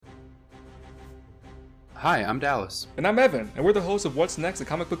Hi, I'm Dallas. And I'm Evan, and we're the hosts of What's Next, a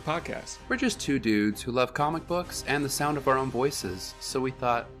comic book podcast. We're just two dudes who love comic books and the sound of our own voices, so we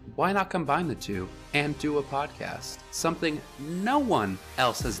thought, why not combine the two and do a podcast? Something no one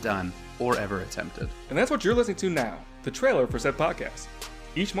else has done or ever attempted. And that's what you're listening to now, the trailer for said podcast.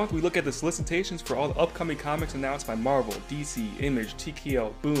 Each month we look at the solicitations for all the upcoming comics announced by Marvel, DC, Image,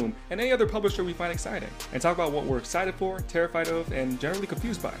 TKO, Boom, and any other publisher we find exciting, and talk about what we're excited for, terrified of, and generally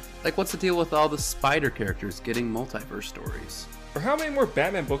confused by. Like, what's the deal with all the spider characters getting multiverse stories? Or how many more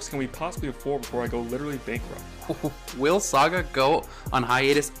Batman books can we possibly afford before I go literally bankrupt? Will Saga go on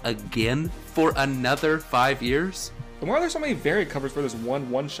hiatus again for another 5 years? And why are there so many variant covers for this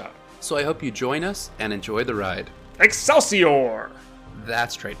one-shot? So I hope you join us and enjoy the ride. Excelsior!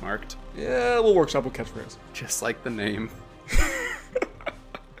 That's trademarked. Yeah, we'll workshop a catchphrase. Just like the name.